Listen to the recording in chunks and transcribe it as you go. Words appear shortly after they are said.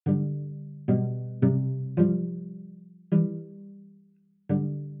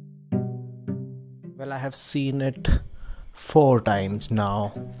Well, I have seen it 4 times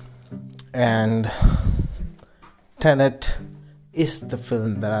now, and Tenet is the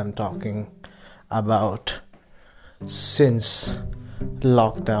film that I'm talking about since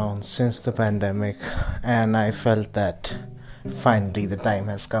lockdown, since the pandemic, and I felt that finally the time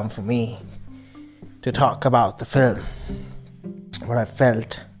has come for me to talk about the film. What I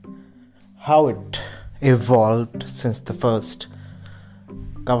felt, how it evolved since the first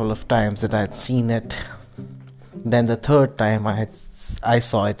couple of times that I had seen it. Then the third time I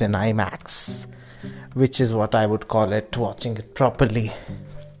saw it in IMAX, which is what I would call it, watching it properly.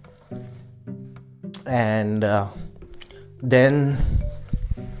 And then,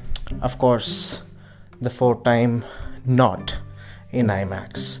 of course, the fourth time not in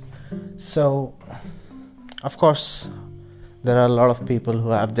IMAX. So, of course, there are a lot of people who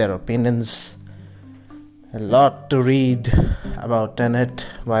have their opinions, a lot to read about Tenet.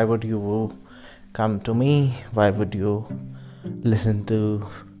 Why would you come to me? Why would you listen to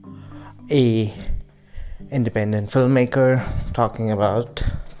a independent filmmaker talking about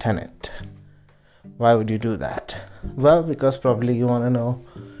Tenet? Why would you do that? Well, because probably you want to know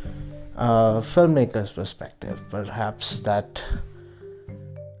a filmmaker's perspective. Perhaps that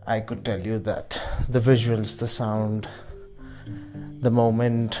I could tell you that the visuals, the sound, the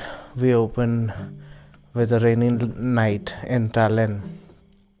moment we open with a rainy night in Tallinn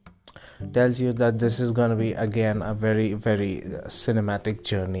tells you that this is going to be again a very, very cinematic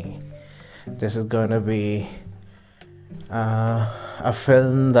journey. This is going to be a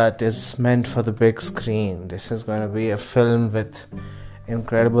film that is meant for the big screen. This is going to be a film with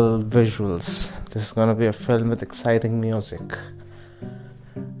incredible visuals. This is going to be a film with exciting music.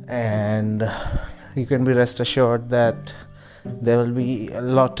 And you can be rest assured that there will be a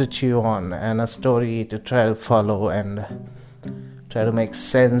lot to chew on and a story to try to follow and try to make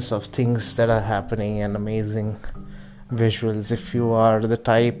sense of things that are happening and amazing visuals. If you are the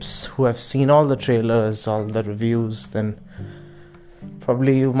types who have seen all the trailers, all the reviews, then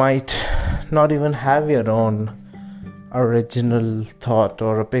probably you might not even have your own original thought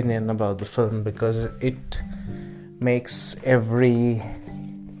or opinion about the film, because it makes every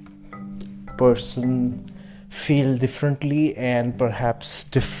person feel differently and perhaps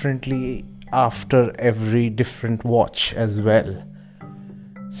differently after every different watch as well.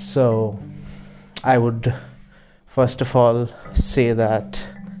 So I would first of all say that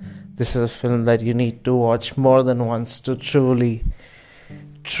this is a film that you need to watch more than once to truly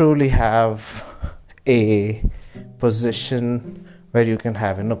have a position where you can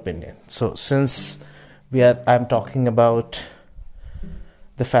have an opinion. So since I'm talking about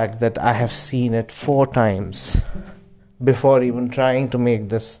the fact that I have seen it 4 times before even trying to make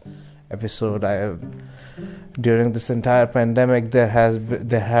this episode, during this entire pandemic there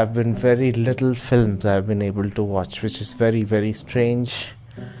have been very little films I've been able to watch, which is very, very strange.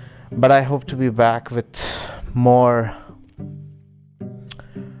 But I hope to be back with more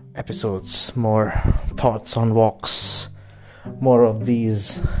episodes, more thoughts on walks, more of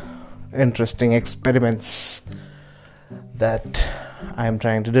these interesting experiments that I'm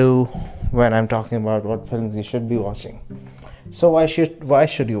trying to do when I'm talking about what films you should be watching. So why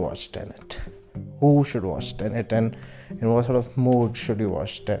should you watch Tenet? Who should watch Tenet, and in what sort of mood should you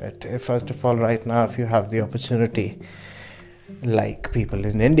watch Tenet? First of all, right now, if you have the opportunity, like people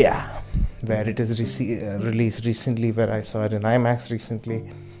in India, where it is released recently, where I saw it in IMAX recently.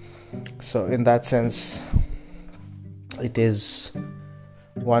 So in that sense, it is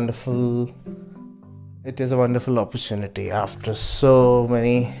wonderful. It is a wonderful opportunity. After so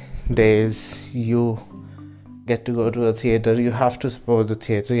many days, you get to go to a theater. You have to support the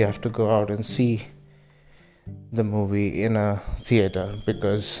theater. You have to go out and see the movie in a theater,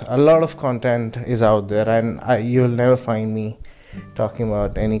 because a lot of content is out there, and you'll never find me talking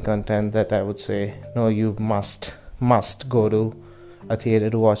about any content that I would say, no, you must go to a theater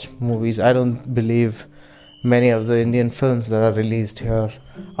to watch movies. I don't believe many of the Indian films that are released here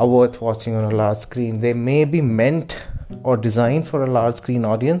are worth watching on a large screen. They may be meant or designed for a large screen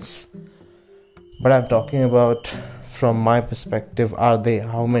audience, but I'm talking about, from my perspective,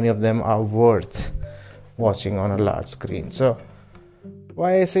 how many of them are worth watching on a large screen. So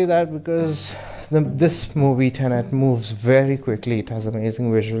why I say that? Because this movie Tenet moves very quickly. It has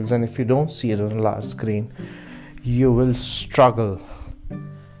amazing visuals, and if you don't see it on a large screen, you will struggle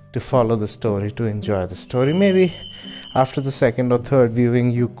to follow the story, to enjoy the story. Maybe after the second or third viewing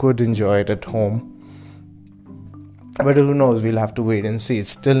you could enjoy it at home, but who knows, we'll have to wait and see. It's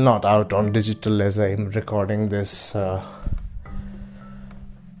still not out on digital as I'm recording this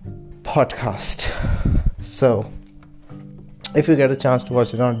podcast. So if you get a chance to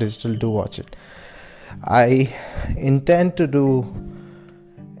watch it on digital, do watch it. I intend to do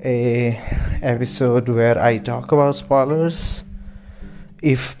a episode where I talk about spoilers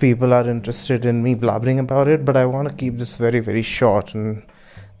if people are interested in me blabbering about it, but I want to keep this very, very short, and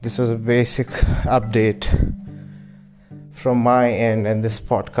this was a basic update from my end and this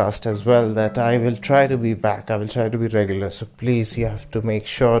podcast as well, that I will try to be back. I will try to be regular. So please, you have to make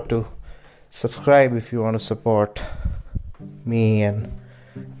sure to subscribe if you want to support me and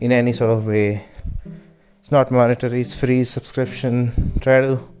in any sort of way. It's not monetary, it's free subscription. Try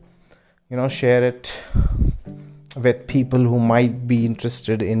to, share it with people who might be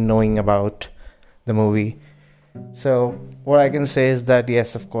interested in knowing about the movie. So what I can say is that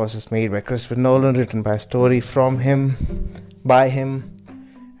yes, of course, it's made by Christopher Nolan, written by a story from him, by him,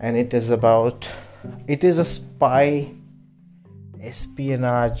 and it is a spy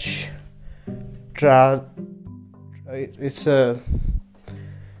espionage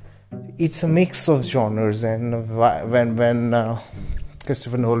it's a mix of genres. And when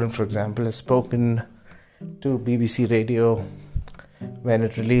Christopher Nolan, for example, has spoken to BBC Radio when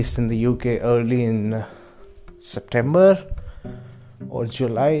it released in the UK early in September or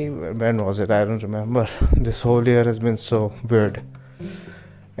July. When was it? I don't remember. This whole year has been so weird.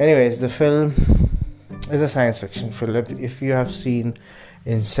 Anyways, the film is a science fiction film. If you have seen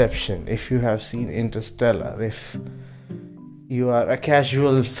Inception, if you have seen Interstellar, if you are a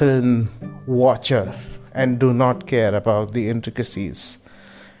casual film watcher and do not care about the intricacies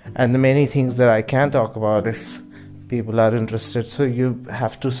and the many things that I can talk about if people are interested, so you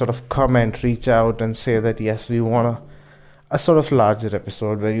have to sort of comment, reach out and say that yes, we want a sort of larger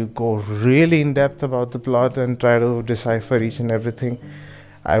episode where you go really in depth about the plot and try to decipher each and everything.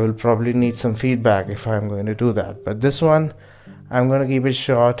 I will probably need some feedback if I'm going to do that, but this one I'm going to keep it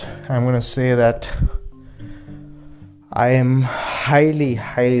short. I'm going to say that I am highly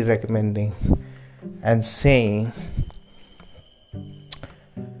recommending and saying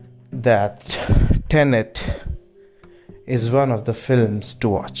that Tenet is one of the films to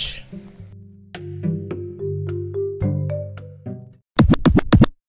watch.